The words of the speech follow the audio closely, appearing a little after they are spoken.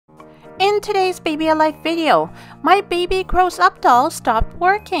In today's Baby Alive video, my baby grows up doll stopped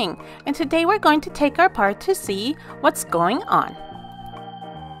working, and today we're going to take her apart to see what's going on.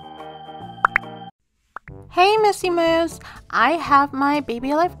 Hey Missy Moose, I have my Baby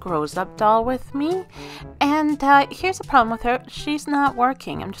Alive grows up doll with me, and here's the problem with her. She's not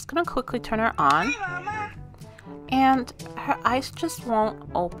working. I'm just gonna quickly turn her on. And her eyes just won't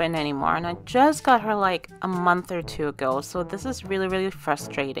open anymore, and I just got her like a month or two ago, so this is really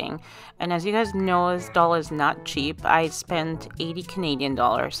frustrating. And as you guys know, this doll is not cheap. I spent 80 Canadian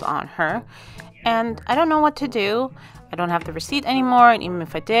dollars on her, and I don't know what to do. I don't have the receipt anymore, and even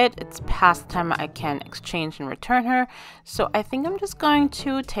if I did, it's past the time I can exchange and return her. So I think I'm just going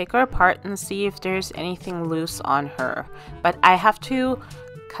to take her apart and see if there's anything loose on her. But I have to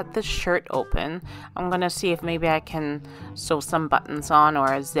cut this shirt open. I'm gonna see if maybe I can sew some buttons on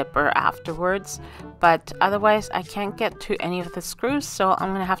or a zipper afterwards, but otherwise I can't get to any of the screws, so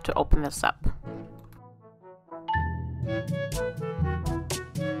I'm gonna have to open this up.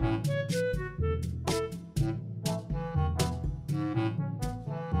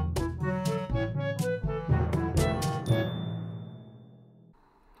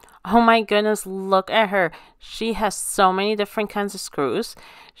 Oh my goodness, look at her. She has so many different kinds of screws.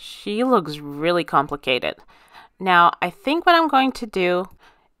 She looks really complicated. Now, I think what I'm going to do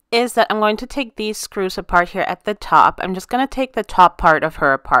is that I'm going to take these screws apart here at the top. I'm just going to take the top part of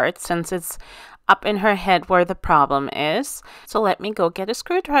her apart since it's up in her head where the problem is. So let me go get a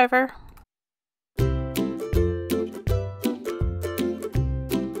screwdriver.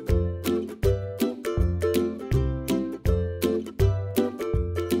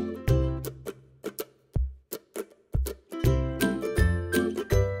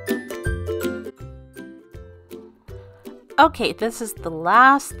 Okay, this is the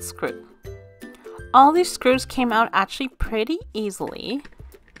last screw. All these screws came out actually pretty easily.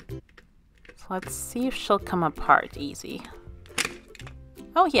 So let's see if she'll come apart easy.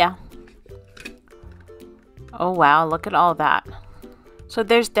 Oh yeah. Oh wow, look at all that. So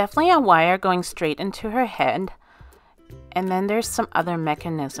there's definitely a wire going straight into her head. And then there's some other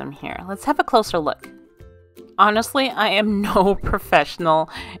mechanism here. Let's have a closer look. Honestly, I am no professional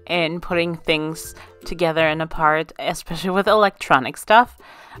in putting things together and apart, especially with electronic stuff,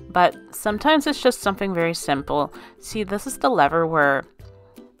 but sometimes it's just something very simple. See, this is the lever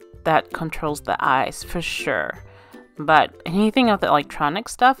that controls the eyes for sure, but anything of the electronic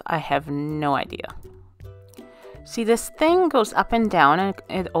stuff, I have no idea. See, this thing goes up and down and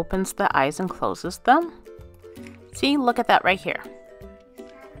it opens the eyes and closes them. See, look at that right here.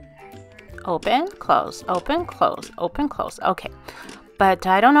 Open, close, open, close, open, close. Okay, but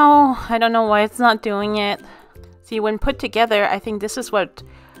I don't know why it's not doing it. See, when put together, I think this is what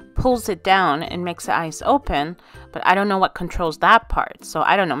pulls it down and makes the eyes open, but I don't know what controls that part. So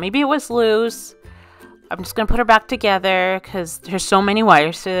I don't know, maybe it was loose. I'm just gonna put her back together because there's so many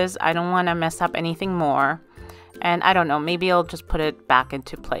wires to this. I don't want to mess up anything more, and I don't know, maybe I'll just put it back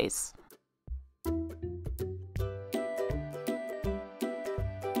into place.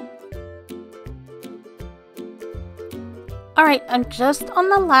 Alright, I'm just on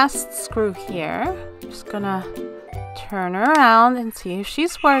the last screw here. Just gonna turn her around and see if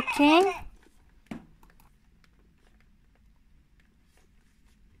she's working.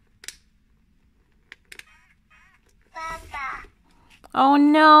 Oh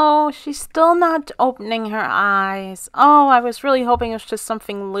no, she's still not opening her eyes. Oh, I was really hoping it was just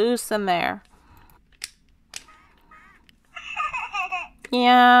something loose in there.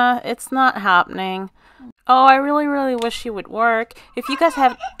 Yeah, it's not happening. Oh, I really wish she would work. If you guys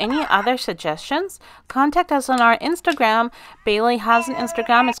have any other suggestions, contact us on our Instagram. Bailey has an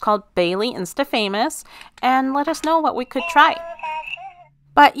Instagram. It's called Bailey Instafamous. And let us know what we could try.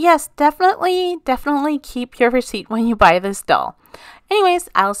 But yes, definitely keep your receipt when you buy this doll. Anyways,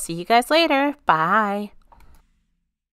 I'll see you guys later. Bye.